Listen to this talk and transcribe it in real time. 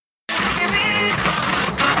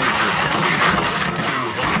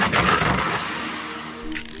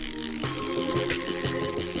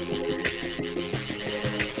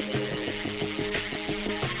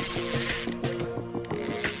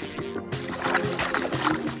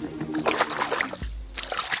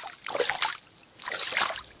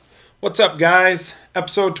What's up, guys?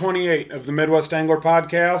 Episode 28 of the Midwest Angler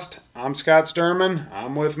Podcast. I'm Scott Sturman.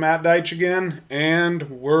 I'm with Matt Deitch again, and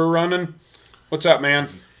we're running. What's up, man?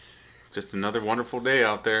 Just another wonderful day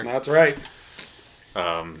out there. That's right.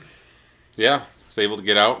 Yeah, was able to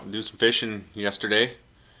get out and do some fishing yesterday.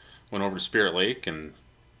 Went over to Spirit Lake and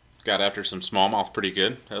got after some smallmouth pretty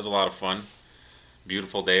good. That was a lot of fun.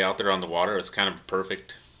 Beautiful day out there on the water. It's kind of a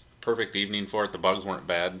perfect evening for it. The bugs weren't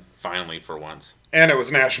bad, finally, for once. And it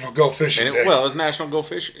was National Go Fishing Day. Well, it was National Go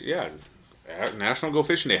Fishing. Yeah, National Go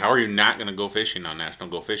Fishing Day. How are you not going to go fishing on National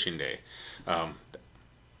Go Fishing Day?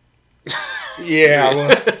 Yeah,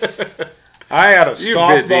 well, I had a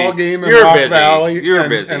softball game in Rock Valley. You're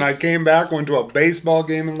busy. And I came back, went to a baseball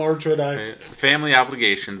game in Larchwood. Family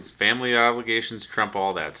obligations trump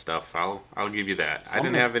all that stuff. I'll give you that. I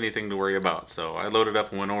didn't have anything to worry about, so I loaded up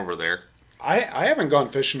and went over there. I haven't gone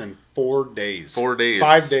fishing in 4 days. 4 days.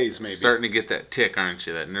 5 days, maybe. Starting to get that tick, aren't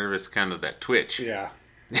you? That nervous kind of that twitch. Yeah.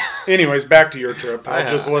 Anyways, back to your trip. I'll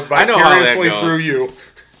just live I know how that vicariously goes. through you.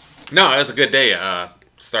 No, it was a good day.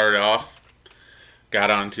 Started off, got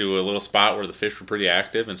onto a little spot where the fish were pretty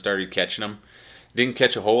active and started catching them. Didn't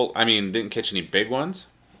catch any big ones,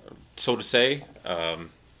 so to say.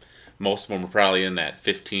 Most of them were probably in that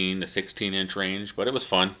 15 to 16 inch range, but it was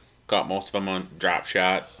fun. Caught most of them on drop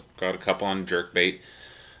shot. Got a couple on jerk bait.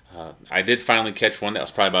 I did finally catch one that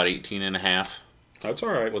was probably about 18 and a half. That's all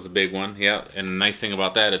right. It was a big one, yeah. And the nice thing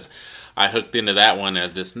about that is I hooked into that one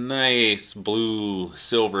as this nice blue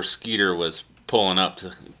silver skeeter was pulling up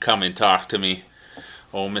to come and talk to me.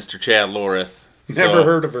 Oh, Mr. Chad Lorith. Never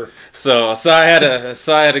heard of her. So I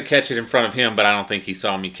had to catch it in front of him, but I don't think he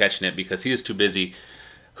saw me catching it because he was too busy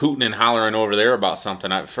hooting and hollering over there about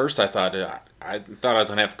something. At first I thought I was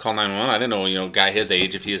gonna have to call 911. I didn't know, guy his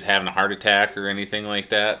age, if he was having a heart attack or anything like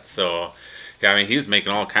that. So, yeah, I mean, he was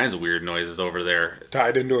making all kinds of weird noises over there.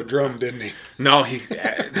 Tied into a drum, didn't he? No, he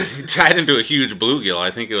tied into a huge bluegill.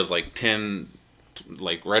 I think it was like 10,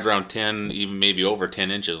 like right around 10, even maybe over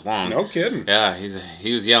 10 inches long. No kidding. Yeah,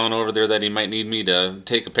 he was yelling over there that he might need me to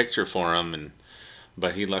take a picture for him,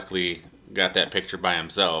 but he luckily got that picture by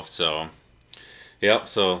himself. So, yep.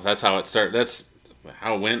 So that's how it started. That's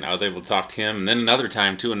how it went. I was able to talk to him. And then another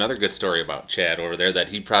time, too, another good story about Chad over there that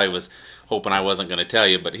he probably was hoping I wasn't going to tell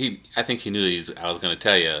you, but I think he knew I was going to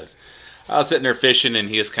tell you. I was sitting there fishing, and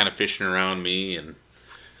he was kind of fishing around me, and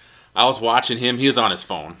I was watching him. He was on his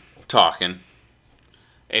phone, talking,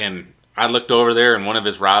 and I looked over there, and one of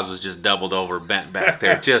his rods was just doubled over, bent back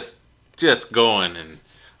there, just going, and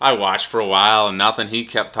I watched for a while, and nothing. He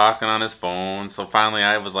kept talking on his phone, so finally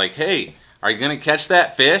I was like, hey, are you going to catch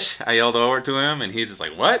that fish? I yelled over to him, and he's just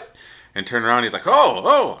like, what? And turned around, he's like,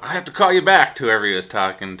 oh, I have to call you back, to whoever he was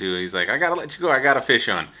talking to. He's like, I got to let you go. I got a fish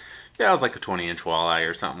on. Yeah, it was like a 20-inch walleye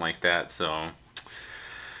or something like that, so.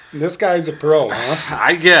 This guy's a pro, huh?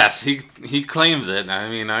 I guess. He claims it. I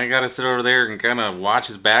mean, I got to sit over there and kind of watch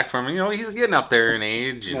his back for him. He's getting up there in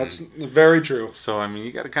age. And that's very true. So, I mean,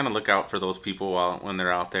 you got to kind of look out for those people when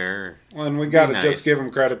they're out there. Well, and we got to just give him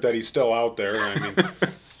credit that he's still out there. I mean,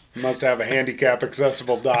 he must have a handicap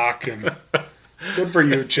accessible dock, and good for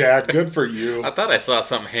you, Chad. Good for you. I thought I saw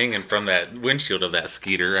something hanging from that windshield of that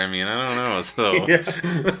skeeter. I mean, I don't know. So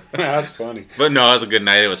yeah, that's funny. But no, it was a good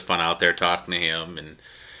night. It was fun out there talking to him and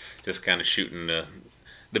just kind of shooting the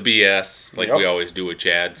BS like we always do with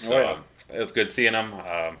Chad. So it was good seeing him.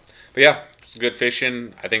 But yeah, it's good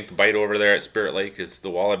fishing. I think the bite over there at Spirit Lake is the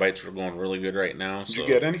walleye bites are going really good right now. Did you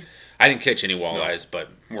get any? I didn't catch any walleyes, but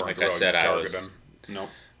like I said, I was Nope.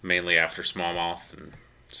 mainly after smallmouth. And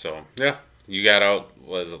so, yeah. You got out,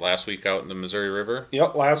 was it last week out in the Missouri River?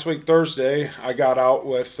 Yep, last week Thursday I got out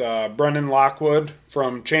with Brendan Lockwood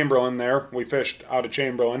from Chamberlain there. We fished out of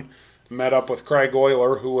Chamberlain. Met up with Craig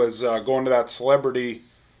Euler, who was going to that celebrity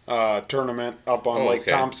tournament up on Lake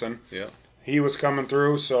Thompson. Yeah. He was coming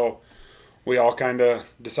through, so we all kind of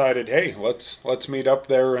decided, hey, let's meet up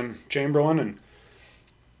there in Chamberlain, and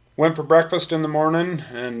went for breakfast in the morning,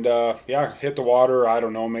 and hit the water, I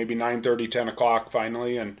don't know, maybe 9:30, 10 o'clock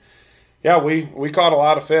finally, and yeah, we caught a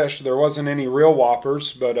lot of fish. There wasn't any real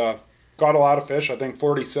whoppers, but caught a lot of fish. I think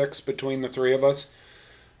 46 between the three of us.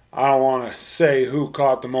 I don't want to say who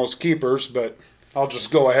caught the most keepers, but I'll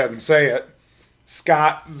just go ahead and say it.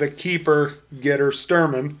 Scott, the keeper getter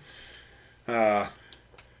Sturman.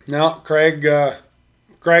 No, Craig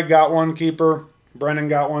got one keeper. Brennan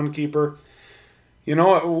got one keeper.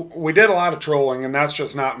 We did a lot of trolling, and that's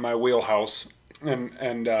just not in my wheelhouse. And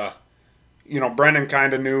Brennan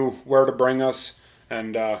kind of knew where to bring us.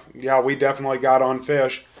 And, we definitely got on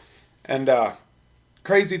fish. And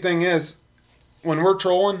crazy thing is, when we're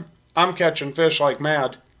trolling, I'm catching fish like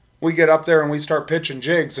mad. we get up there and we start pitching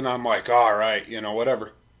jigs, and I'm like, all right,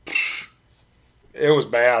 whatever. It was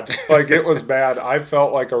bad. Like, it was bad. I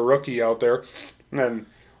felt like a rookie out there. And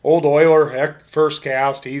old Oiler, heck, first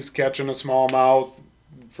cast, he's catching a smallmouth.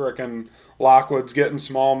 Frickin' Lockwood's getting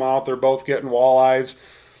smallmouth. They're both getting walleyes.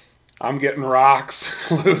 I'm getting rocks,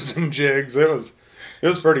 losing jigs. It was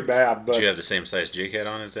pretty bad. But did you have the same size jig head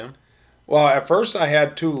on as them? well, at first I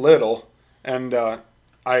had too little, and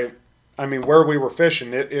I mean, where we were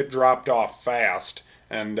fishing, it dropped off fast,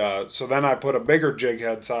 and so then I put a bigger jig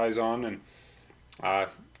head size on, and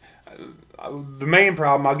the main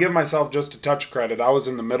problem, I'll give myself just a touch of credit. I was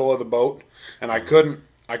in the middle of the boat, and I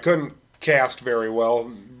couldn't cast very well.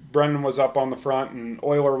 Brendan was up on the front, and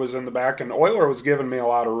Oiler was in the back, and Oiler was giving me a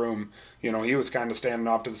lot of room. He was kind of standing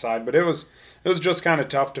off to the side, but it was just kind of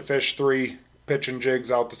tough to fish 3 pitching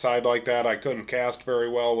jigs out the side like that. I couldn't cast very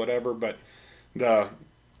well, whatever, but the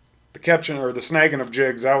catching or the snagging of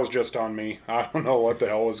jigs, that was just on me. I don't know what the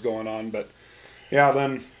hell was going on, but yeah,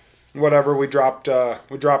 then whatever, we dropped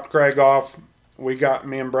Craig off.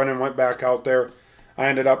 Me and Brennan went back out there. I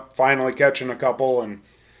ended up finally catching a couple and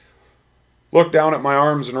looked down at my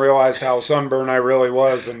arms and realized how sunburned I really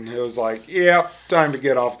was, and it was like, yep, time to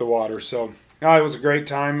get off the water. So it was a great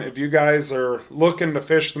time. If you guys are looking to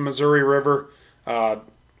fish the Missouri River, I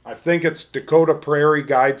think it's Dakota Prairie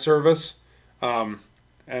Guide Service, and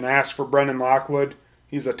ask for Brendan Lockwood.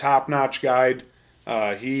 He's a top-notch guide.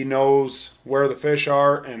 He knows where the fish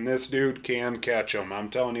are, and this dude can catch them. I'm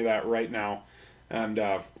telling you that right now. And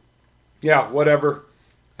yeah, whatever.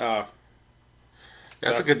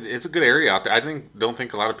 It's a good area out there. Don't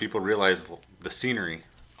think a lot of people realize the scenery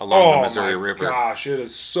along the Missouri River. Gosh, it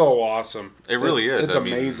is so awesome. It really is. It's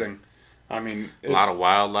amazing. I mean, a lot of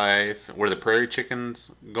wildlife. Were the prairie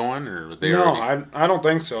chickens going, or were they already? I don't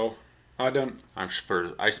think so. I don't. I'm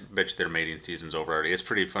sure. I bet you their mating season's over already. It's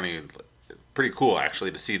pretty funny, pretty cool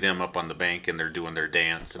actually to see them up on the bank and they're doing their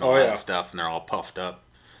dance and all that stuff, and they're all puffed up.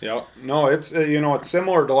 Yeah, no, it's it's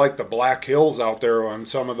similar to like the Black Hills out there in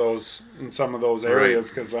some of those areas,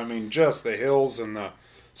 because I mean, just the hills and the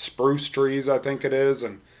spruce trees, I think it is,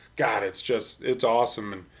 and God, it's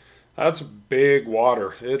awesome, and that's big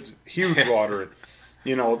water. It's huge water.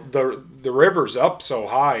 The river's up so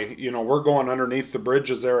high. We're going underneath the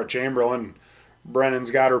bridges there at Chamberlain. Brennan's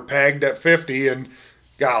got her pegged at 50, and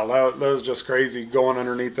God, that was just crazy going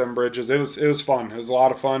underneath them bridges. It was fun. It was a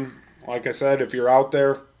lot of fun. Like I said, if you're out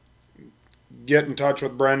there, get in touch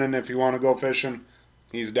with Brendan if you want to go fishing.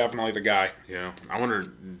 He's definitely the guy. Yeah. I wonder,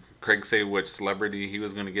 Craig say which celebrity he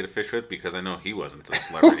was going to get a fish with? Because I know he wasn't a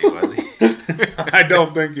celebrity, was he? I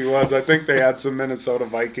don't think he was. I think they had some Minnesota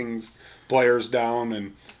Vikings players down,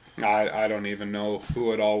 and I don't even know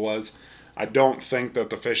who it all was. I don't think that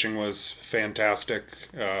the fishing was fantastic.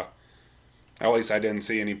 At least I didn't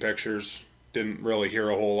see any pictures. Didn't really hear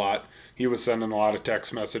a whole lot. He was sending a lot of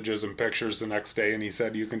text messages and pictures the next day, and he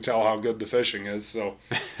said you can tell how good the fishing is. So,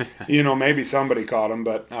 maybe somebody caught him,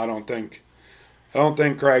 but I don't think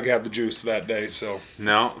Craig had the juice that day. So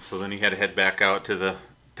no. So then he had to head back out to the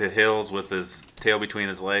hills with his tail between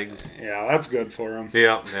his legs. Yeah, that's good for him.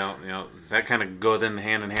 Yeah. That kind of goes in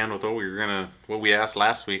hand with what we asked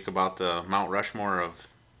last week about the Mount Rushmore of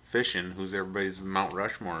fishing. Who's everybody's Mount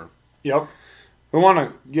Rushmore? Yep. We want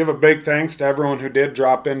to give a big thanks to everyone who did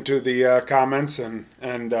drop into the comments and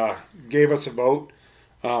gave us a vote.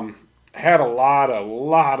 Had a lot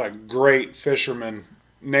of great fishermen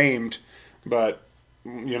named, but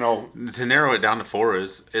to narrow it down to 4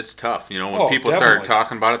 it's tough. When people definitely start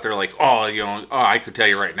talking about it, they're like, I could tell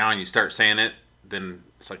you right now, and you start saying it, then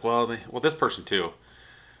it's like, well, this person too.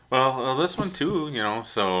 Well, this one too,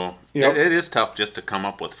 so yep. It is tough just to come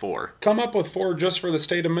up with 4. Come up with 4 just for the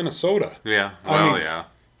state of Minnesota. Yeah, yeah.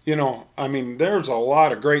 There's a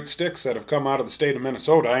lot of great sticks that have come out of the state of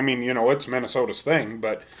Minnesota. I mean, it's Minnesota's thing,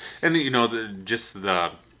 but... And,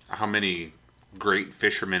 how many great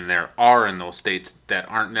fishermen there are in those states that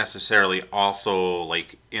aren't necessarily also,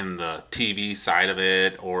 like, in the TV side of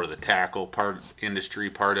it or the tackle industry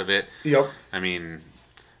part of it. Yep. I mean,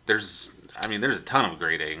 there's a ton of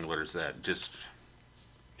great anglers that just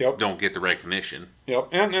don't get the recognition. Yep,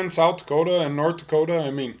 and South Dakota and North Dakota, I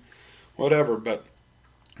mean, whatever. But,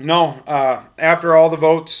 no, after all the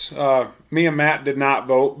votes, me and Matt did not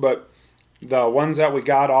vote, but the ones that we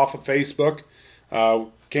got off of Facebook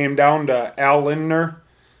came down to Al Lindner,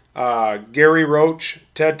 Gary Roach,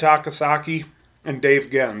 Ted Takasaki, and Dave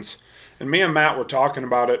Gens. And me and Matt were talking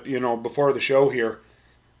about it, before the show here.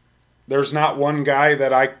 There's not one guy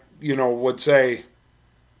that I would say,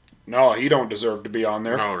 no, he don't deserve to be on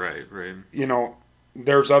there. Oh, right.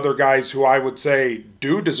 there's other guys who I would say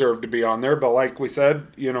do deserve to be on there, but like we said,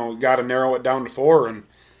 got to narrow it down to four, and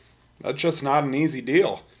that's just not an easy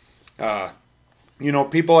deal. Uh,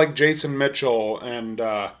 people like Jason Mitchell And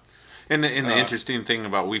the interesting thing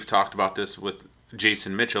about, we've talked about this with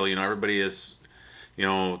Jason Mitchell. Everybody is,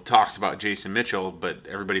 talks about Jason Mitchell, but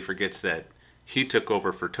everybody forgets that he took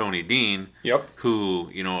over for Tony Dean. Yep. Who,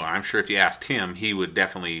 I'm sure if you asked him, he would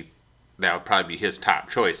definitely, that would probably be his top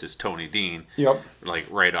choice, is Tony Dean. Yep. Like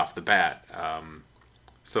right off the bat.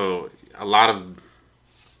 So a lot of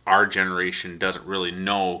our generation doesn't really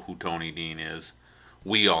know who Tony Dean is.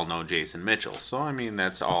 We all know Jason Mitchell. So I mean,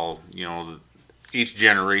 that's all. Each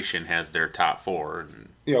generation has their top four. And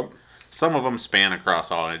Yep. some of them span across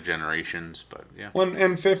all generations, but yeah. Well,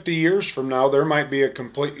 and 50 years from now, there might be a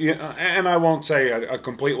complete, and I won't say a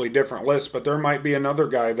completely different list, but there might be another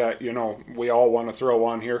guy that, we all want to throw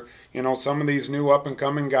on here. Some of these new up and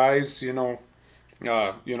coming guys,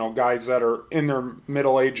 guys that are in their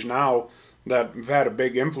middle age now that have had a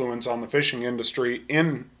big influence on the fishing industry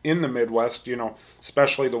in the Midwest,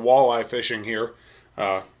 especially the walleye fishing here.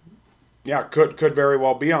 Could very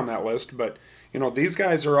well be on that list, but these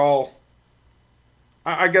guys are all,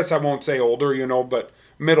 I guess I won't say older, but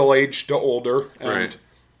middle aged to older, Right.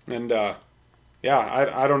 And I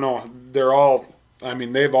don't know. They're all, I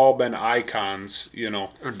mean, they've all been icons,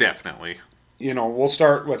 Definitely. We'll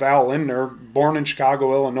start with Al Lindner, born in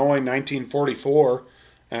Chicago, Illinois, 1944,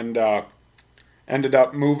 and ended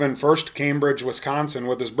up moving first to Cambridge, Wisconsin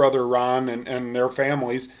with his brother Ron and their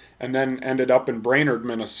families, and then ended up in Brainerd,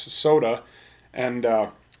 Minnesota, and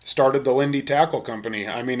started the Lindy Tackle Company.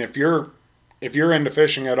 I mean, if you're into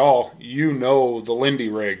fishing at all, the Lindy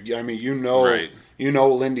rig. I mean, Right.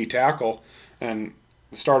 Lindy Tackle, and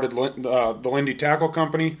started the Lindy Tackle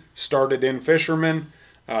Company. Started in Fisherman.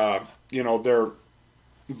 They're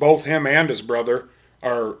both, him and his brother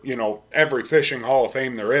are every fishing Hall of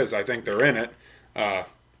Fame there is. I think they're in it. A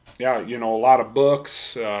lot of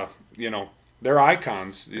books. They're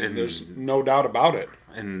icons. And There's no doubt about it.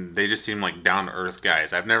 And they just seem like down to earth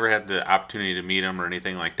guys. I've never had the opportunity to meet them or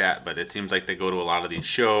anything like that, but it seems like they go to a lot of these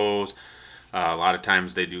shows. A lot of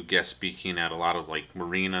times they do guest speaking at a lot of like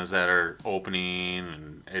marinas that are opening,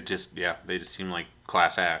 and they just seem like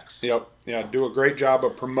class acts. Yep. Yeah. Do a great job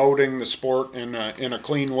of promoting the sport in a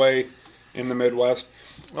clean way in the Midwest.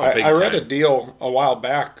 I read a deal a while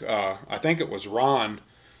back. I think it was Ron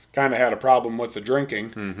kind of had a problem with the drinking,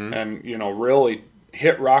 Mm-hmm. and really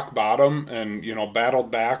hit rock bottom, and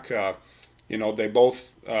battled back. They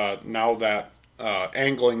both now that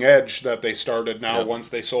angling edge that they started now, Yep. once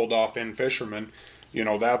they sold off in Fisherman,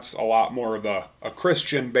 that's a lot more of a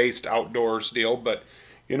Christian based outdoors deal. But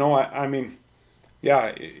I mean,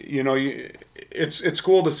 yeah, it's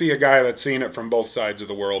cool to see a guy that's seen it from both sides of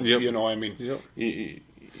the world. Yep. I mean, Yep.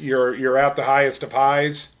 you're at the highest of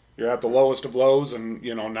highs, you're at the lowest of lows, and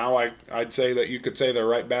now I'd say that you could say they're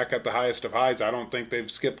right back at the highest of highs. I don't think they've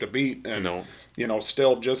skipped a beat, and No.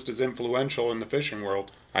 still just as influential in the fishing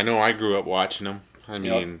world. I know I grew up watching them. I Yep.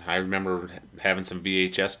 mean, I remember having some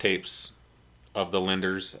VHS tapes of the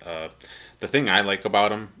Linders. The thing I like about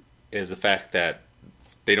them is the fact that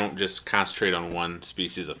they don't just concentrate on one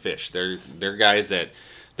species of fish. They're guys that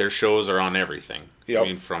their shows are on everything. Yep. I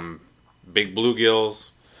mean, from big bluegills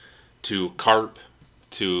to carp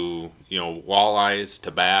to walleyes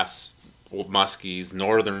to bass, muskies,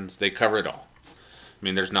 northerns. They cover it all. I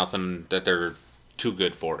mean, there's nothing that they're too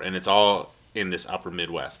good for, and it's all in this upper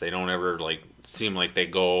Midwest. They don't ever seem like they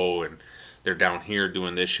go and they're down here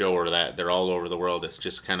doing this show or that. They're all over the world. It's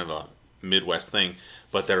just kind of a Midwest thing,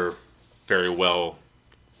 but they're very well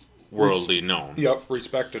worldly known. Yep,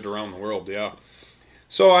 respected around the world. Yeah.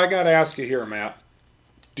 So I got to ask you here, Matt.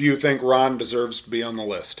 Do you think Ron deserves to be on the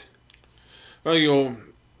list? Well,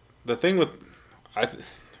 the thing with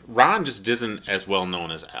Ron just isn't as well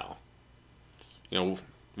known as Al.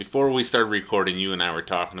 Before we started recording, you and I were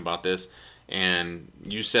talking about this, and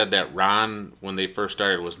you said that Ron, when they first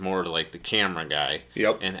started, was more like the camera guy.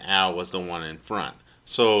 Yep. And Al was the one in front.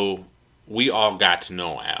 So we all got to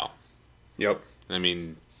know Al. Yep. I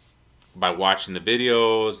mean, by watching the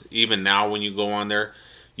videos, even now when you go on there,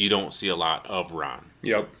 you don't see a lot of Ron.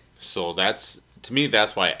 Yep. So to me,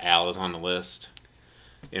 that's why Al is on the list.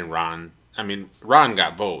 And Ron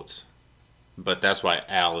got votes, but that's why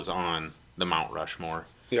Al is on the Mount Rushmore.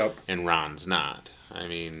 Yep. And Ron's not. I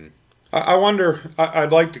mean, I wonder,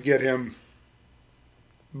 I'd like to get him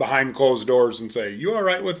behind closed doors and say, "You all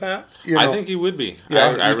right with that?" I think he would be. Yeah,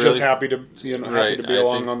 I you're really, just happy to happy to be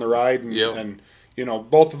along on the ride, and, Yep. and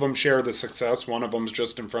both of them share the success. One of them's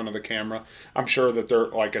just in front of the camera. I'm sure that they're,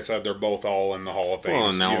 like I said, they're both all in the Hall of Fame. Well,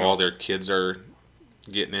 and now all their kids are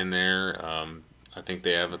getting in there. I think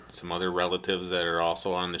they have some other relatives that are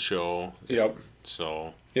also on the show. Yep.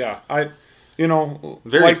 So Yeah,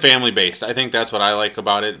 very like, family based. I think that's what I like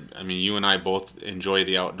about it. I mean, you and I both enjoy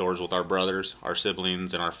the outdoors with our brothers, our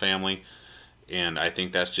siblings, and our family, and I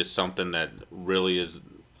think that's just something that really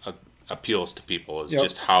appeals to people. Is yep,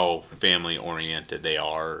 just how family oriented they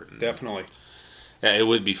are. And, definitely. yeah, it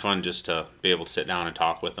would be fun just to be able to sit down and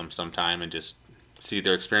talk with them sometime and just see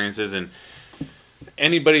their experiences. And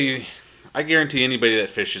anybody, I guarantee anybody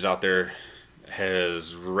that fishes out there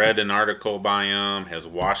has read an article by them, has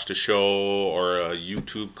watched a show or a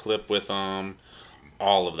YouTube clip with them,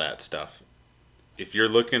 all of that stuff. If you're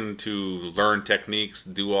looking to learn techniques,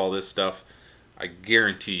 do all this stuff, I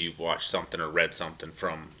guarantee you've watched something or read something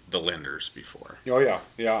from the Linders before. Oh yeah,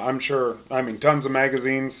 yeah. I'm sure. I mean, tons of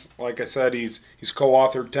magazines. Like I said, he's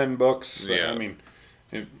co-authored 10 books. Yeah. I mean,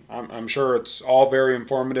 I'm sure it's all very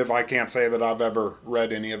informative. I can't say that I've ever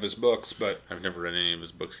read any of his books, but I've never read any of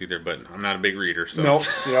his books either, but I'm not a big reader, so. nope.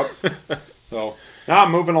 Yep. So now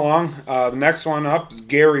moving along. The next one up is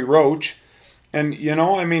Gary Roach, and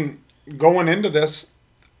I mean, going into this,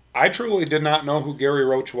 I truly did not know who Gary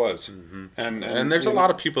Roach was. Mm-hmm. And there's a lot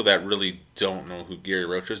of people that really don't know who Gary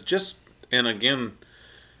Roach is. And again,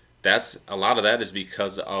 that's a lot of that is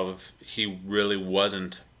because of he really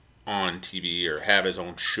wasn't on TV or have his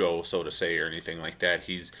own show, so to say, or anything like that.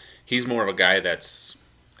 He's more of a guy that's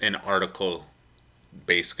an article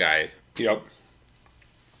based guy. Yep.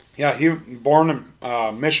 Yeah, he born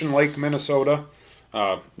in Mission Lake, Minnesota,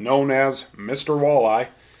 known as Mr. Walleye.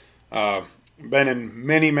 Been in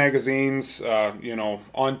many magazines,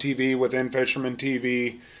 on TV within Fisherman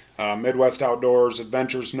TV, Midwest Outdoors,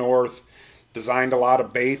 Adventures North. Designed a lot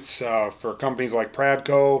of baits for companies like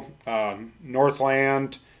Pradco,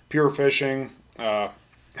 Northland, Pure Fishing.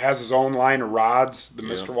 Has his own line of rods, the Yeah.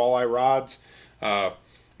 Mr. Walleye rods.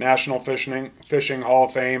 National Fishing Hall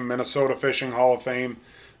of Fame, Minnesota Fishing Hall of Fame.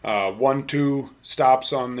 1-2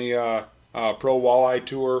 stops on the Pro Walleye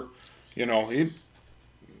Tour.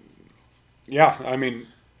 I mean,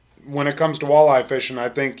 when it comes to walleye fishing, I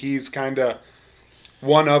think he's kind of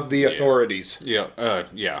one of the authorities. Yeah.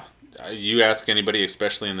 You ask anybody,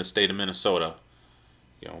 especially in the state of Minnesota,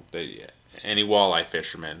 any walleye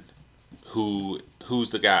fisherman,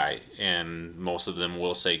 who's the guy, and most of them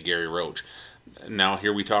will say Gary Roach. Now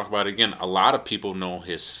here we talk about it again. A lot of people know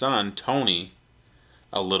his son Tony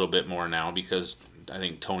a little bit more now because I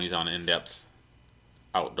think Tony's on In-Depth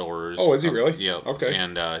Outdoors. Oh, is he really? Yeah. Okay.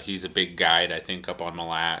 And he's a big guide, I think, up on Mille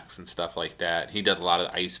Lacs and stuff like that. He does a lot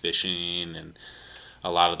of ice fishing and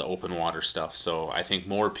a lot of the open water stuff. So I think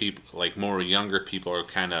more people, like more younger people, are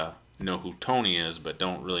kind of know who Tony is, but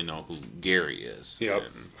don't really know who Gary is. Yep.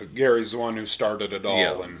 Gary's the one who started it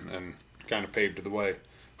all and kind of paved the way.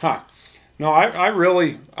 Huh. No, I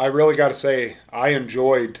really got to say I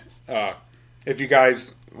enjoyed. If you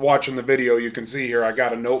guys watching the video, you can see here I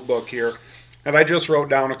got a notebook here. And I just wrote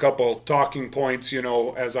down a couple talking points,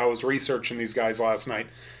 as I was researching these guys last night.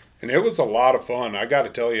 And it was a lot of fun. I got to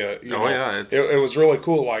tell you, it was really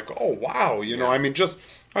cool. Like, oh, wow. I mean, just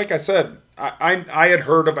like I said, I had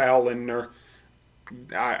heard of Al Lindner.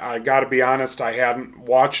 I got to be honest, I hadn't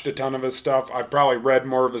watched a ton of his stuff. I probably read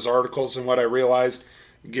more of his articles than what I realized.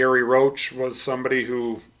 Gary Roach was somebody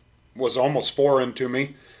who was almost foreign to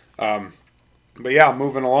me. But yeah,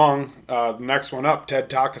 moving along, the next one up, Ted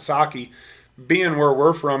Takasaki. Being where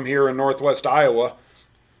we're from here in northwest Iowa,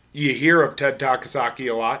 you hear of Ted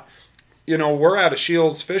Takasaki a lot. We're at a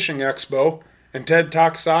Shields Fishing Expo, and Ted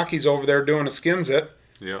Takasaki's over there doing a skins it.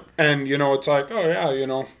 Yeah. And, it's like, oh,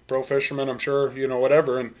 yeah, pro fisherman, I'm sure,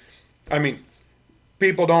 whatever. And, I mean,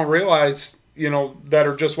 people don't realize, that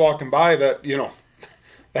are just walking by that,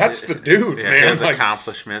 that's the dude, man. His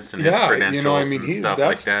accomplishments and his credentials and stuff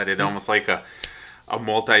like that. It's almost like a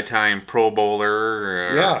multi-time Pro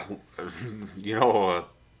Bowler, a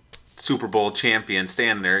Super Bowl champion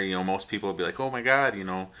standing there. Most people would be like, "Oh my God,"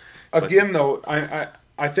 Again, though,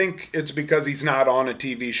 I think it's because he's not on a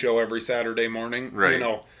TV show every Saturday morning. Right.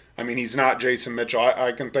 I mean, he's not Jason Mitchell.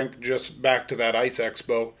 I can think just back to that ice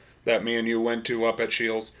expo that me and you went to up at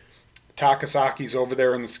Shields. Takasaki's over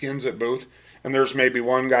there in the skins it booth, and there's maybe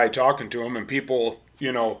one guy talking to him, and people,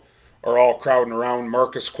 are all crowding around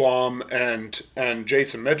Marcus Quam and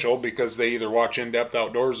Jason Mitchell because they either watch In-Depth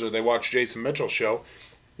Outdoors or they watch Jason Mitchell's show.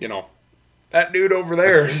 That dude over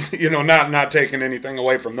there is, not taking anything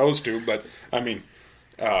away from those two, but I mean,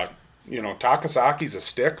 Takasaki's a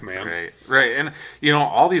stick, man. Right. And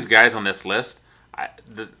all these guys on this list,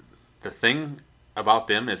 the thing about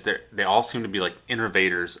them is they all seem to be like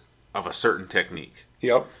innovators of a certain technique.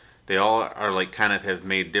 Yep. They all are like kind of have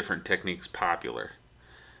made different techniques popular.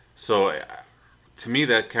 So to me,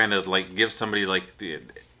 that kind of like gives somebody like you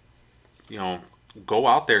know, go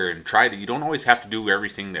out there and try to. You don't always have to do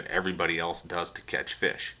everything that everybody else does to catch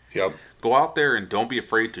fish. Yep. Go out there and don't be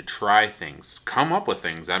afraid to try things. Come up with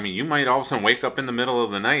things. I mean, you might all of a sudden wake up in the middle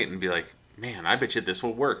of the night and be like, man, I bet you this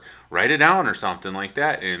will work. Write it down or something like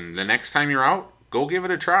that. And the next time you're out, go give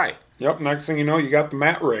it a try. Yep. Next thing you know, you got the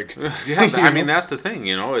mat rig. Yeah, I mean, that's the thing.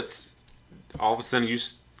 It's all of a sudden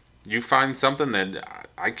you find something that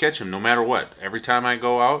I catch them no matter what. Every time I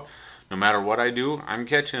go out, no matter what I do, I'm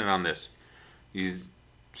catching it on this. You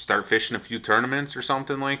start fishing a few tournaments or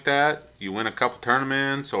something like that. You win a couple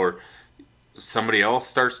tournaments, or somebody else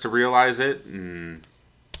starts to realize it and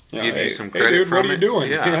give you some credit dude, from what are you doing?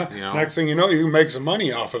 Yeah. Next thing you know, you can make some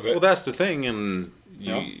money off of it. Well, that's the thing, and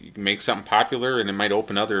you make something popular, and it might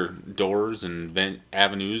open other doors and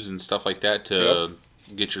avenues and stuff like that to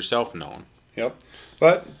get yourself known. Yep.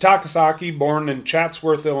 But Takasaki, born in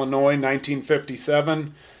Chatsworth, Illinois,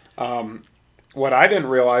 1957. What I didn't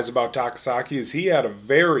realize about Takasaki is he had a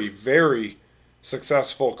very, very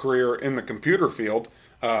successful career in the computer field.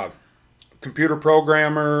 Computer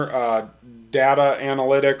programmer, data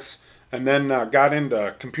analytics, and then got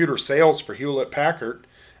into computer sales for Hewlett Packard.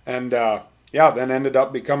 And then ended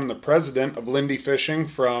up becoming the president of Lindy Fishing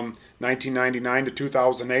from 1999 to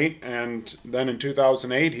 2008. And then in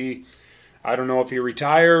 2008, I don't know if he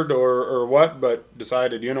retired or what, but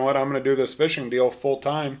decided, you know what, I'm going to do this fishing deal full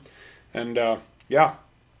time. And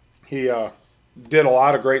he did a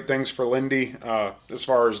lot of great things for Lindy as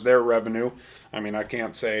far as their revenue. I mean, I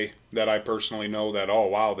can't say that I personally know that, oh,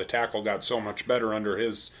 wow, the tackle got so much better under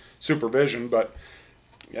his supervision. But,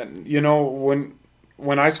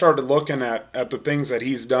 when I started looking at the things that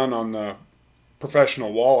he's done on the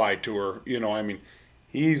professional walleye tour, I mean,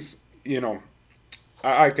 he's,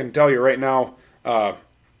 I can tell you right now,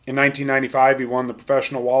 in 1995, he won the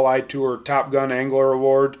Professional Walleye Tour Top Gun Angler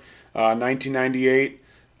Award. 1998,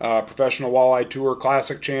 Professional Walleye Tour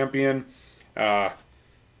Classic Champion.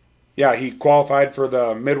 He qualified for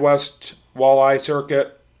the Midwest Walleye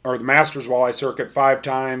Circuit, or the Masters Walleye Circuit 5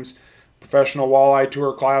 times. Professional Walleye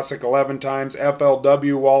Tour Classic 11 times.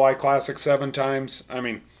 FLW Walleye Classic 7 times. I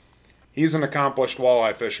mean, he's an accomplished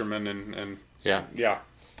walleye fisherman, and yeah.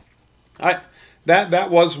 That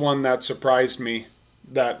was one that surprised me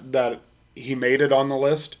that he made it on the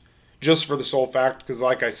list, just for the sole fact, because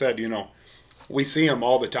like I said, we see him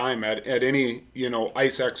all the time at any,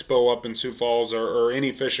 ice expo up in Sioux Falls or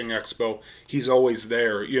any fishing expo. He's always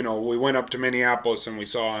there. We went up to Minneapolis and we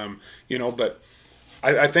saw him, but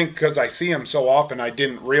I think because I see him so often, I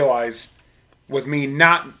didn't realize, with me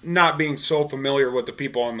not being so familiar with the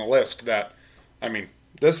people on the list, that, I mean,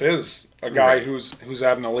 this is a guy who's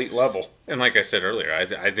at an elite level. And like I said earlier,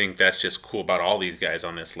 I think that's just cool about all these guys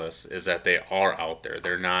on this list, is that they are out there.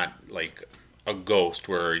 They're not like a ghost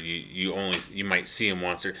where you might see them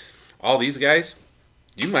once. Or all these guys,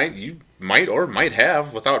 you might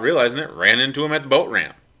have, without realizing it, ran into them at the boat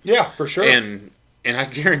ramp. Yeah, for sure. And I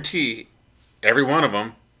guarantee every one of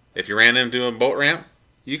them, if you ran into a boat ramp,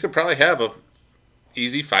 you could probably have a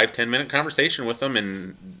easy 5-10 minute conversation with them,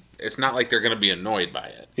 and it's not like they're going to be annoyed by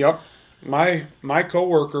it. Yep. My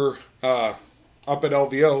coworker up at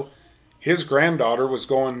LVO, his granddaughter was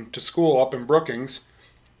going to school up in Brookings.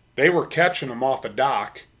 They were catching them off a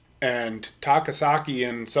dock, and Takasaki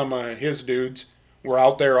and some of his dudes were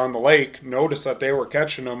out there on the lake, noticed that they were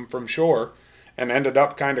catching them from shore, and ended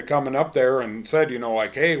up kind of coming up there and said,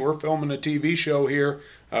 like, hey, we're filming a TV show here.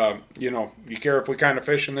 You care if we kind of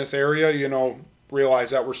fish in this area?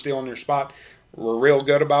 Realize that we're stealing your spot. We're real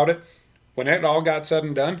good about it. When it all got said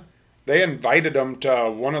and done, they invited them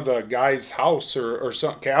to one of the guys' house or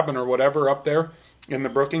some cabin or whatever up there in the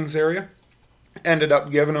Brookings area. Ended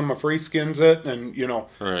up giving them a free skins it and,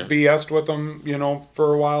 BS'd with them,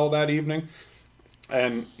 for a while that evening.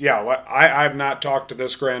 And, I've not talked to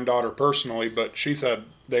this granddaughter personally, but she said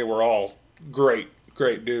they were all great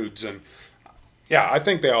dudes. And, I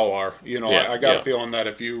think they all are. I got a feeling that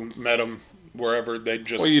if you met them wherever, they'd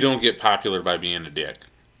just... Well, you don't get popular by being a dick.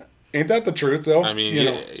 Ain't that the truth, though? I mean,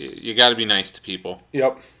 you got to be nice to people.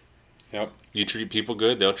 Yep. You treat people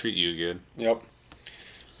good, they'll treat you good. Yep.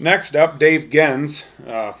 Next up, Dave Gens.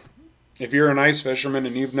 If you're an ice fisherman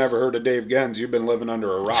and you've never heard of Dave Gens, you've been living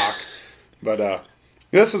under a rock. But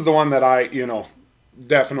this is the one that I,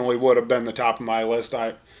 definitely would have been the top of my list.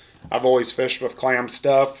 I've always fished with clam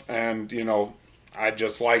stuff, and, I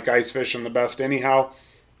just like ice fishing the best anyhow.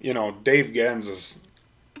 Dave Gens is,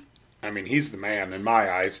 he's the man in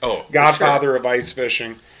my eyes. Oh, Godfather of ice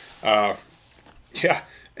fishing.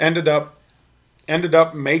 Ended up ended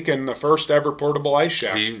up making the first ever portable ice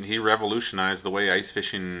shack. He revolutionized the way ice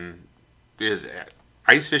fishing is.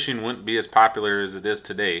 Ice fishing wouldn't be as popular as it is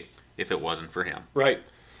today if it wasn't for him. Right.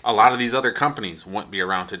 A lot of these other companies wouldn't be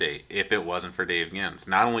around today if it wasn't for Dave Gens.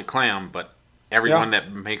 Not only Clam, but everyone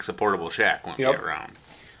that makes a portable shack wouldn't be around.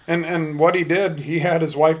 And what he did, he had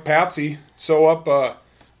his wife Patsy sew up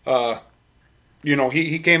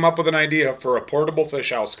he came up with an idea for a portable fish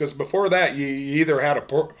house, because before that you either had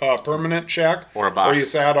a permanent shack or a box, or you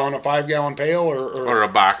sat on a 5-gallon pail or a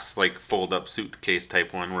box, like fold up suitcase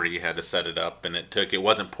type one where you had to set it up, and it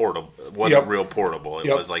wasn't portable, it wasn't real portable.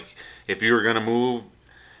 It was like if you were gonna move,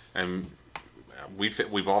 and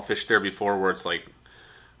we've all fished there before where it's like,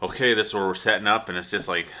 okay, this is where we're setting up, and it's just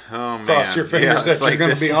like, oh man, cross your fingers that you're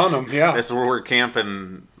going to be on them. Yeah, this is where we're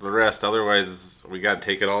camping the rest. Otherwise, we got to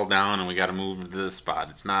take it all down and we got to move to this spot.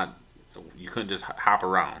 It's not, you couldn't just hop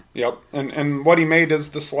around. Yep, and what he made is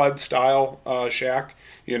the sled style shack.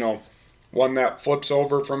 One that flips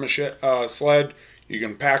over from a sled. You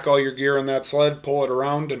can pack all your gear in that sled, pull it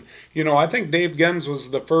around, and I think Dave Gens was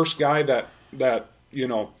the first guy that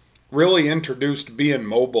really introduced being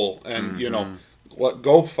mobile and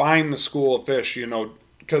go find the school of fish,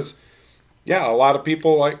 because a lot of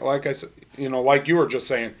people like I said, like you were just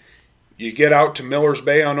saying, you get out to Miller's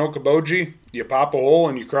Bay on Okoboji, you pop a hole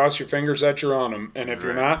and you cross your fingers that you're on them, and if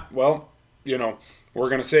you're not, well, we're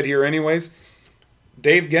going to sit here anyways.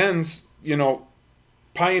 Dave Gens,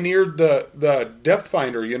 pioneered the depth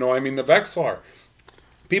finder, the Vexlar.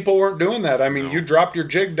 People weren't doing that. I mean, you dropped your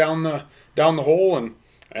jig down the hole and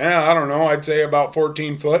I don't know, I'd say about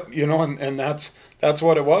 14 foot, and that's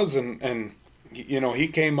what it was. And he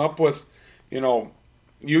came up with,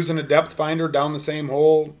 using a depth finder down the same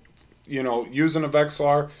hole, using a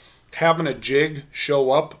Vexlar, having a jig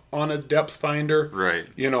show up on a depth finder. Right.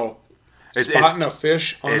 Spotting a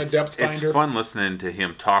fish on a depth finder. It's fun listening to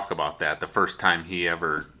him talk about that the first time he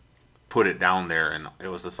ever put it down there, and it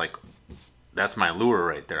was just like, that's my lure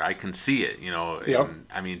right there. I can see it, And,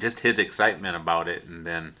 I mean, just his excitement about it, and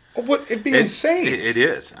then it'd be insane. It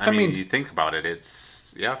is. I mean, you think about it.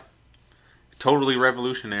 It's totally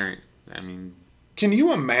revolutionary. I mean, can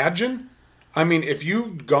you imagine? I mean, if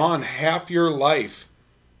you'd gone half your life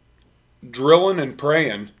drilling and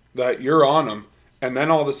praying that you're on them, and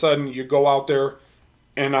then all of a sudden you go out there,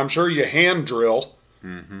 and I'm sure you hand drill,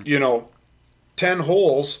 10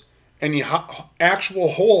 holes. And you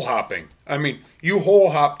actual hole hopping. I mean, you hole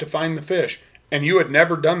hop to find the fish, and you had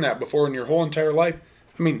never done that before in your whole entire life.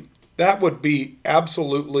 I mean, that would be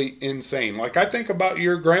absolutely insane. Like, I think about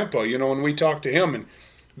your grandpa, when we talked to him, and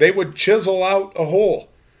they would chisel out a hole.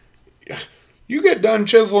 You get done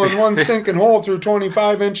chiseling one stinking hole through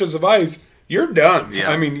 25 inches of ice, you're done. Yeah,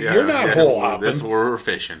 I mean, you're not hole hopping. This is where we're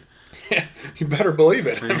fishing. You better believe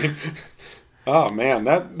it. I mean, oh man,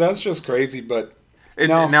 that's just crazy, but.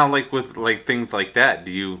 Now, like with things like that,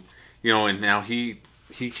 do you and now he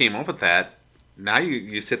came up with that. Now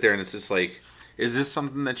you sit there and it's just like, is this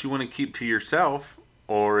something that you want to keep to yourself,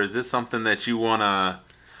 or is this something that you want to?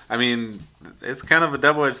 I mean, it's kind of a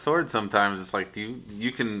double-edged sword sometimes. It's like,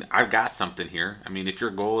 I've got something here. I mean, if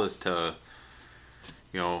your goal is to,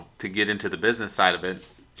 to get into the business side of it,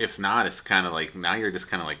 if not, it's kind of like, now you're just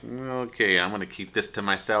kind of like, okay, I'm going to keep this to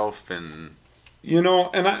myself and.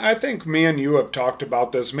 And I think me and you have talked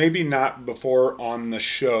about this, maybe not before on the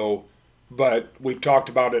show, but we've talked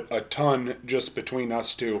about it a ton just between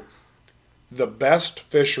us two. The best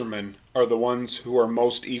fishermen are the ones who are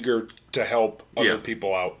most eager to help other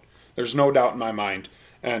people out. There's no doubt in my mind.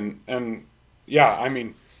 And I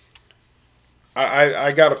mean,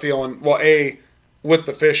 I got a feeling, with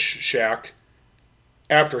the fish shack,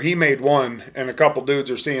 after he made one and a couple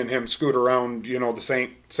dudes are seeing him scoot around,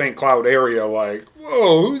 the St. Cloud area, like,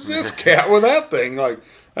 whoa, who's this cat with that thing? Like,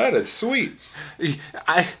 that is sweet.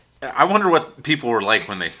 I wonder what people were like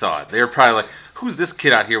when they saw it. They were probably like, who's this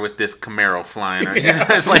kid out here with this Camaro flying?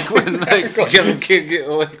 It's like when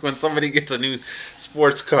when somebody gets a new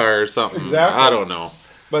sports car or something. Exactly. I don't know.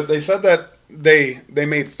 But they said that they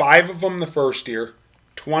made 5 of them the first year,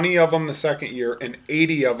 20 of them the second year, and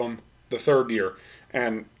 80 of them the third year.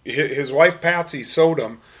 And his wife Patsy sewed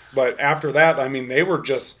them, but after that, I mean, they were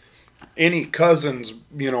just any cousins,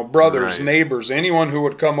 brothers, right. Neighbors, anyone who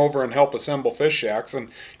would come over and help assemble fish shacks, and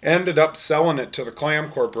ended up selling it to the Clam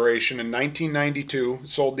Corporation in 1992,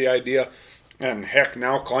 sold the idea, and heck,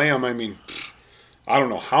 now Clam, I mean, I don't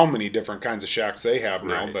know how many different kinds of shacks they have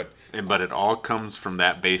now, right. But it all comes from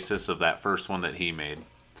that basis of that first one that he made.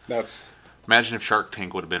 Imagine if Shark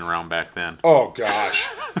Tank would have been around back then. Oh, gosh.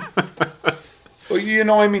 Well,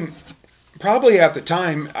 I mean, probably at the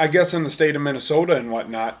time, I guess in the state of Minnesota and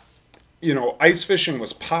whatnot, ice fishing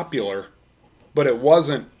was popular, but it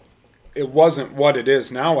wasn't what it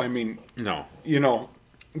is now. I mean, No.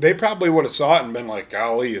 They probably would have saw it and been like,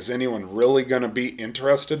 golly, is anyone really going to be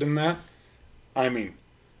interested in that? I mean,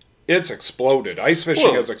 it's exploded. Ice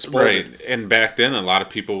fishing has exploded. Right. And back then, a lot of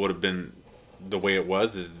people would have been the way it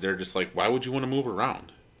was. Is they're just like, why would you want to move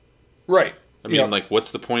around? Right. I mean, like,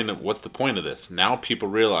 what's the point of this? Now people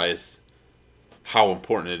realize how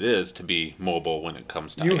important it is to be mobile when it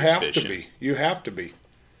comes to ice fishing. You have to be.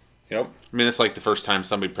 Yep. I mean, it's like the first time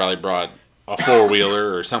somebody probably brought a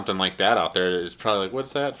four-wheeler or something like that out there. It's probably like,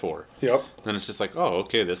 what's that for? Yep. Then it's just like, oh,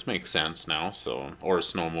 okay, this makes sense now. So, or a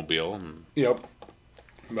snowmobile. Yep.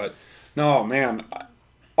 But no, man,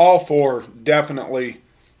 all four definitely.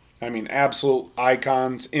 I mean, absolute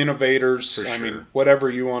icons, innovators. For I sure. mean, whatever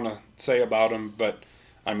you want to say about them, but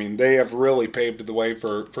I mean, they have really paved the way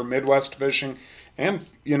for Midwest fishing, and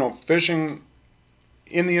fishing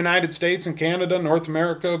in the United States and Canada, North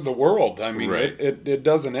America, the world. I mean, right. it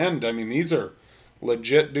doesn't end. I mean, these are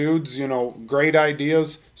legit dudes. Great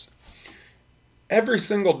ideas. Every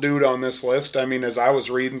single dude on this list. I mean, as I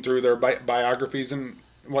was reading through their biographies and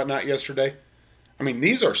whatnot yesterday, I mean,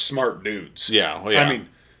 these are smart dudes. Yeah. Well, yeah.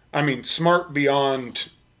 I mean, smart beyond,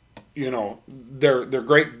 they're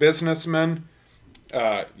great businessmen.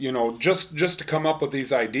 Just to come up with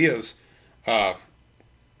these ideas, yeah,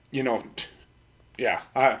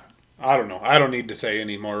 I don't know. I don't need to say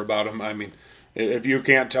any more about them. I mean, if you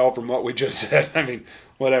can't tell from what we just said, I mean,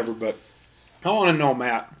 whatever. But I want to know,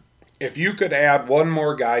 Matt, if you could add one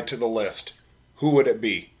more guy to the list, who would it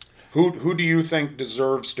be? Who do you think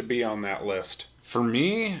deserves to be on that list? For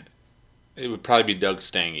me, it would probably be Doug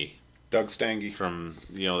Stange. Doug Stange. From,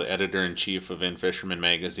 the editor-in-chief of In Fisherman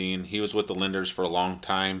magazine. He was with the Linders for a long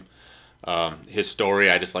time. His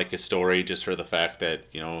story, I just like his story just for the fact that,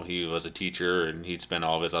 he was a teacher and he'd spend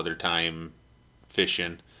all of his other time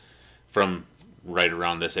fishing from right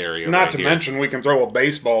around this area. Not to mention we can throw a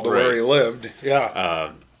baseball to where he lived.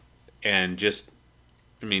 Yeah. And just,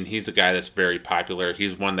 I mean, he's a guy that's very popular.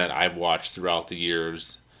 He's one that I've watched throughout the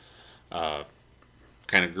years.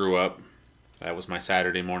 Kind of grew up. That was my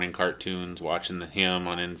Saturday morning cartoons, watching him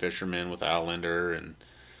on In Fisherman with Al Linder, and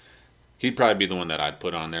he'd probably be the one that I'd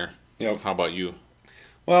put on there. Yep. How about you?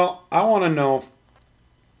 Well, I want to know,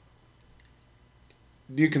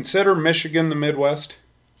 do you consider Michigan the Midwest?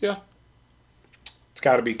 Yeah. It's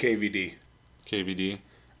got to be KVD. KVD.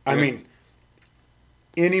 I mean,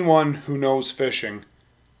 anyone who knows fishing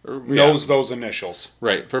knows those initials.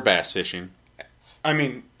 Right, for bass fishing. I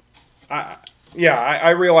mean, I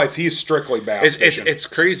realize he's strictly bass fishing. It's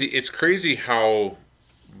crazy. It's crazy how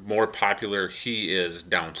more popular he is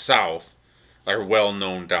down south, or well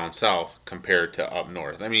known down south compared to up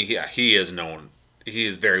north. I mean, he is known. He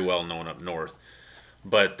is very well known up north,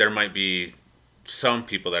 but there might be some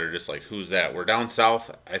people that are just like, "Who's that?" We're down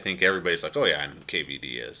south. I think everybody's like, "Oh yeah, I know who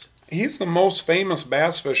KVD is." He's the most famous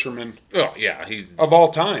bass fisherman. Oh yeah, he's of all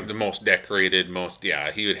time. The most decorated,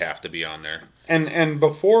 he would have to be on there. And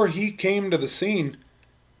before he came to the scene,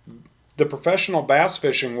 the professional bass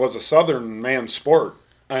fishing was a southern man's sport.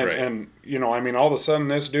 And I mean, all of a sudden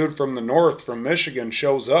this dude from the north, from Michigan,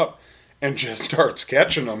 shows up and just starts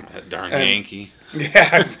catching them. That darn Yankee.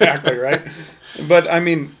 Yeah, exactly, right? But, I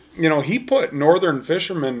mean, he put northern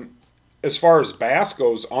fishermen, as far as bass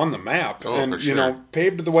goes, on the map. Oh, and, for sure.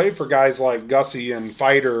 Paved the way for guys like Gussie and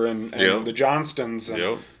Fighter and the Johnstons.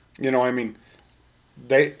 And, I mean,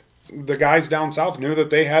 the guys down south knew that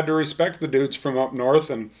they had to respect the dudes from up north.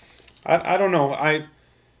 And I don't know.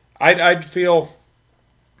 I'd feel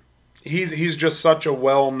he's just such a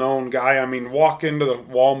well-known guy. I mean, walk into the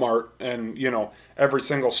Walmart and, every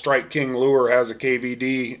single Strike King lure has a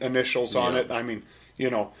KVD initials on it. I mean,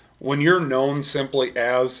 when you're known simply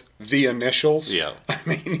as the initials, I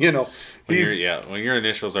mean, when your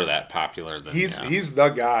initials are that popular, then he's the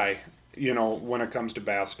guy, when it comes to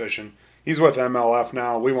bass fishing. He's with MLF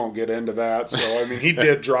now. We won't get into that. So, I mean, he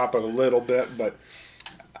did drop a little bit, but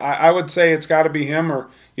I would say it's got to be him. Or,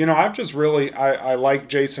 I've just really, I like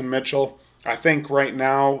Jason Mitchell. I think right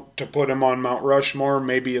now to put him on Mount Rushmore,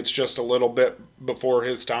 maybe it's just a little bit before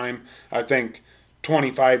his time. I think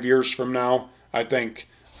 25 years from now, I think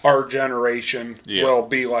our generation will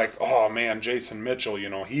be like, oh man, Jason Mitchell,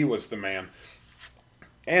 he was the man.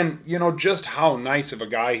 And, just how nice of a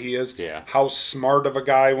guy he is. Yeah. How smart of a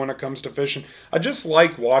guy when it comes to fishing. I just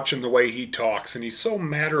like watching the way he talks. And he's so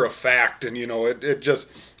matter of fact. And, it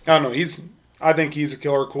just, I don't know. I think he's a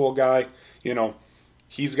killer cool guy.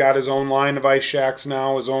 He's got his own line of ice shacks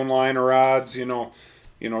now, his own line of rods.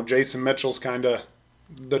 Jason Mitchell's kind of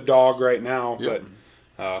the dog right now. Yep.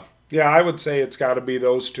 But, I would say it's got to be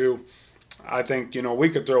those two. I think, we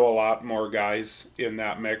could throw a lot more guys in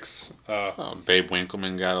that mix. Babe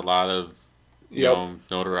Winkleman got a lot of Yep.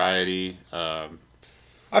 Notoriety. I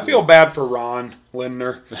feel bad for Ron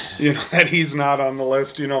Lindner, that he's not on the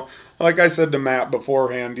list. Like I said to Matt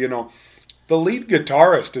beforehand, the lead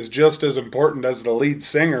guitarist is just as important as the lead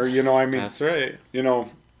singer. That's right.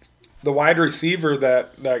 The wide receiver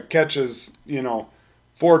that catches,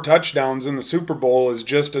 4 touchdowns in the Super Bowl is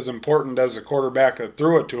just as important as the quarterback that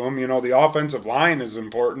threw it to him. The offensive line is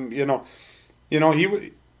important.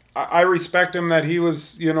 I respect him that he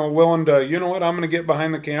was, willing to, I'm going to get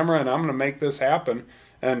behind the camera and I'm going to make this happen.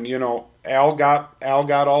 And Al got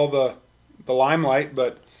all the limelight,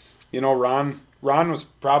 but Ron was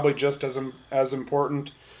probably just as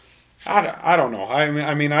important. I don't know.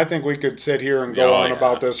 I mean, I think we could sit here and go on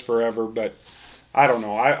about this forever, but I don't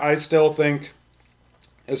know. I still think,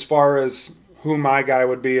 as far as who my guy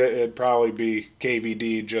would be, it'd probably be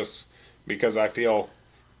KVD, just because I feel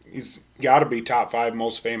he's got to be top 5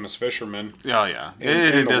 most famous fisherman. Oh yeah,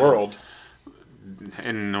 in the world.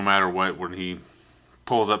 And no matter what, when he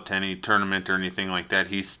pulls up to any tournament or anything like that,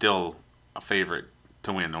 he's still a favorite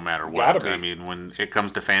to win, no matter what. Gotta be. I mean, when it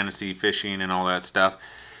comes to fantasy fishing and all that stuff,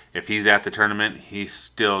 if he's at the tournament, he's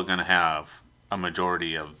still gonna have a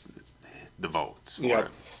majority of the votes for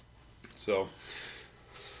it. So,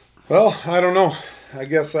 well, I don't know. I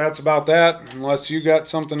guess that's about that. Unless you got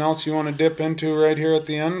something else you want to dip into right here at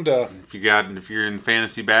the end. If you're in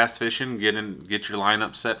fantasy bass fishing, get your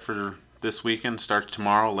lineup set for this weekend. Starts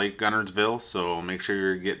tomorrow, Lake Gunnersville. So make sure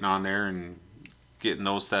you're getting on there and getting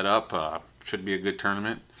those set up. Should be a good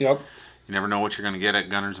tournament. Yep. You never know what you're going to get at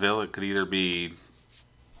Gunnersville. It could either be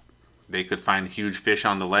they could find huge fish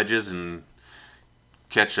on the ledges and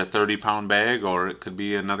catch a 30-pound bag, or it could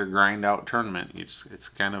be another grind out tournament. It's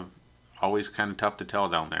always kind of tough to tell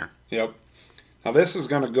down there. Yep. Now this is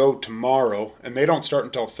going to go tomorrow, and they don't start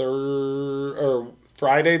until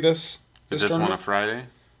Friday. Is this tournament? One a Friday?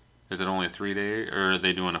 Is it only a 3-day, or are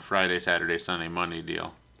they doing a Friday, Saturday, Sunday, Monday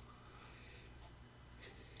deal?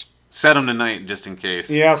 Set them tonight, just in case.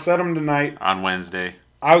 Yeah, set them tonight. On Wednesday.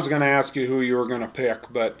 I was going to ask you who you were going to pick,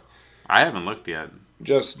 but I haven't looked yet.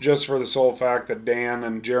 Just for the sole fact that Dan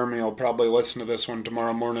and Jeremy will probably listen to this one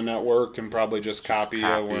tomorrow morning at work and probably just copy you.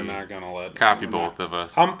 We're not going to copy both of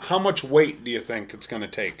us. How much weight do you think it's going to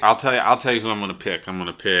take? I'll tell you who I'm going to pick. I'm going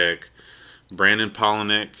to pick Brandon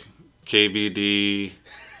Polinick, KBD,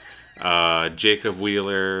 Jacob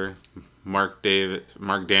Wheeler, Mark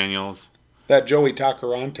Daniels. That Joey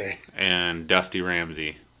Tacarante. And Dusty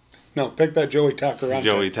Ramsey. No, pick that Joey Tacarante.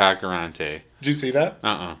 Joey Tacarante. Did you see that?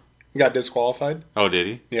 Uh-uh. Got disqualified. Oh, did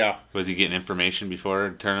he? Yeah. Was he getting information before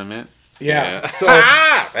a tournament? Yeah. So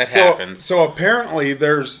that happens. So apparently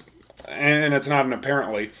there's, and it's not an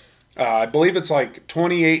apparently, I believe it's like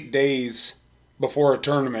 28 days before a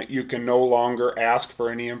tournament you can no longer ask for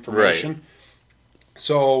any information. Right.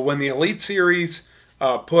 So when the Elite Series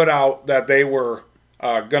put out that they were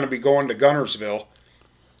going to be going to Gunnersville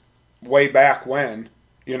way back when,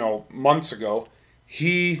 months ago,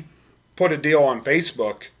 he put a deal on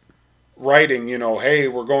Facebook writing, hey,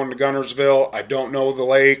 we're going to Gunnersville. I don't know the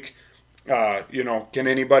lake. Can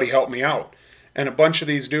anybody help me out? And a bunch of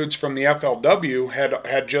these dudes from the FLW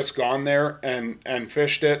had just gone there and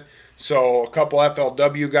fished it. So a couple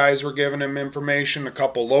FLW guys were giving him information. A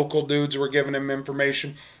couple local dudes were giving him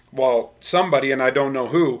information. Well, somebody, and I don't know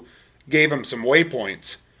who, gave him some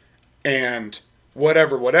waypoints. And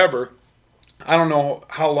whatever. I don't know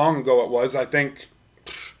how long ago it was. I think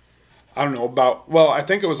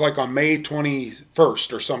it was like on May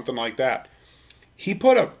 21st or something like that. He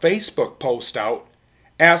put a Facebook post out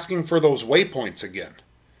asking for those waypoints again.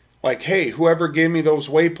 Like, hey, whoever gave me those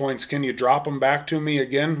waypoints, can you drop them back to me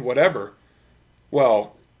again? Whatever.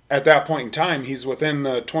 Well, at that point in time, he's within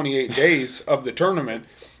the 28 days of the tournament.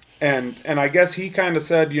 And I guess he kind of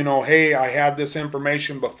said, hey, I had this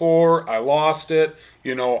information before, I lost it,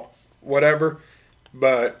 whatever.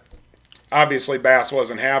 But obviously Bass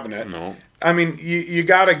wasn't having it. No. I mean, you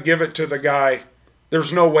got to give it to the guy.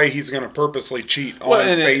 There's no way he's going to purposely cheat on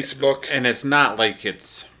Facebook. And it's not like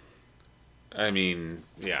it's,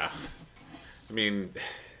 yeah.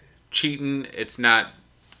 Cheating, it's not,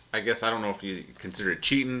 I guess I don't know if you consider it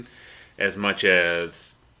cheating as much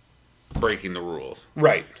as breaking the rules.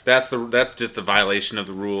 Right. That's just a violation of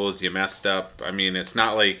the rules. You messed up. It's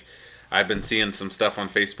not like I've been seeing some stuff on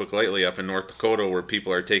Facebook lately up in North Dakota where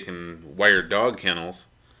people are taking wired dog kennels.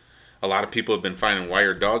 A lot of people have been finding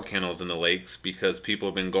wired dog kennels in the lakes because people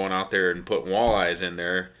have been going out there and putting walleyes in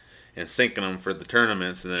there and sinking them for the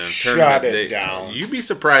tournaments. And then Shut it down. You'd be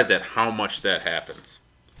surprised at how much that happens.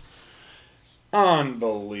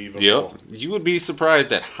 Unbelievable. Yep. You would be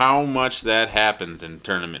surprised at how much that happens in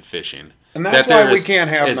tournament fishing. And that's why we can't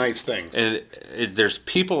have nice things. There's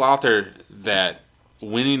people out there that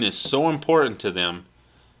winning is so important to them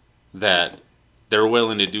that they're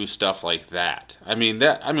willing to do stuff like that. I mean,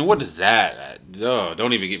 what is that? Oh,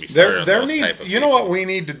 don't even get me started on those type of You know what we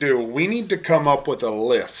need to do? We need to come up with a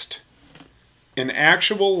list. An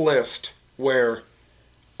actual list where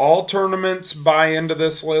all tournaments buy into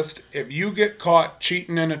this list. If you get caught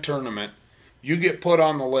cheating in a tournament, you get put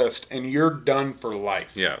on the list and you're done for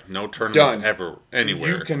life. Yeah, no tournaments ever,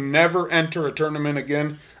 anywhere. You can never enter a tournament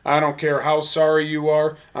again. I don't care how sorry you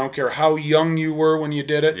are. I don't care how young you were when you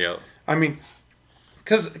did it. Yeah. I mean,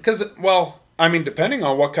 depending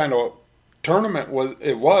on what kind of tournament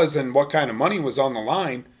it was and what kind of money was on the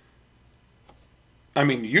line, I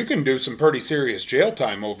mean, you can do some pretty serious jail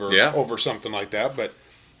time over something like that, but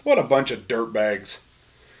what a bunch of dirtbags.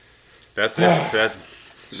 That's it. That's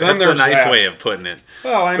a nice way of putting it.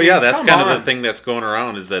 Well, I mean, but yeah, that's kind of the thing that's going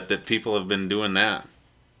around is that people have been doing that.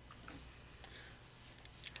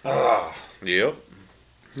 Yep.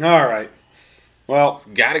 All right. Well,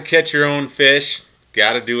 got to catch your own fish.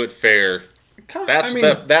 Got to do it fair. That's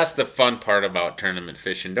the fun part about tournament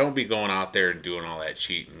fishing. Don't be going out there and doing all that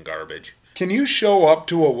cheating garbage. Can you show up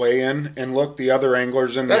to a weigh-in and look the other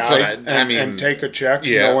anglers in the eyes and take a check,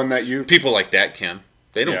 knowing that you... People like that can.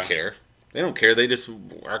 They don't care. They don't care. They just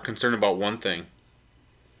are concerned about one thing.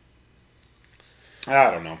 I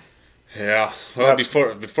don't know. Yeah. Well,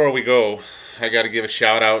 before we go, I got to give a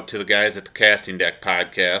shout out to the guys at the Casting Deck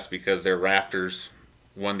podcast because their Rafters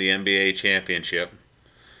won the NBA championship.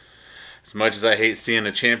 As much as I hate seeing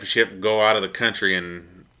a championship go out of the country and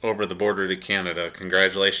over the border to Canada,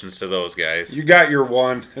 congratulations to those guys. You got your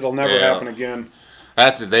one. It'll never happen again.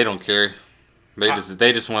 That's it. They don't care.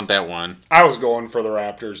 They just want that one. I was going for the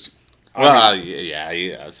Raptors.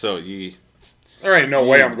 Yeah. So there ain't no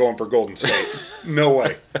way I'm going for Golden State. No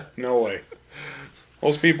way.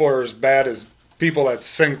 Those people are as bad as people that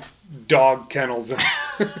sink dog kennels.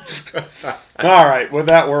 All right. With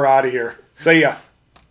that, we're out of here. See ya.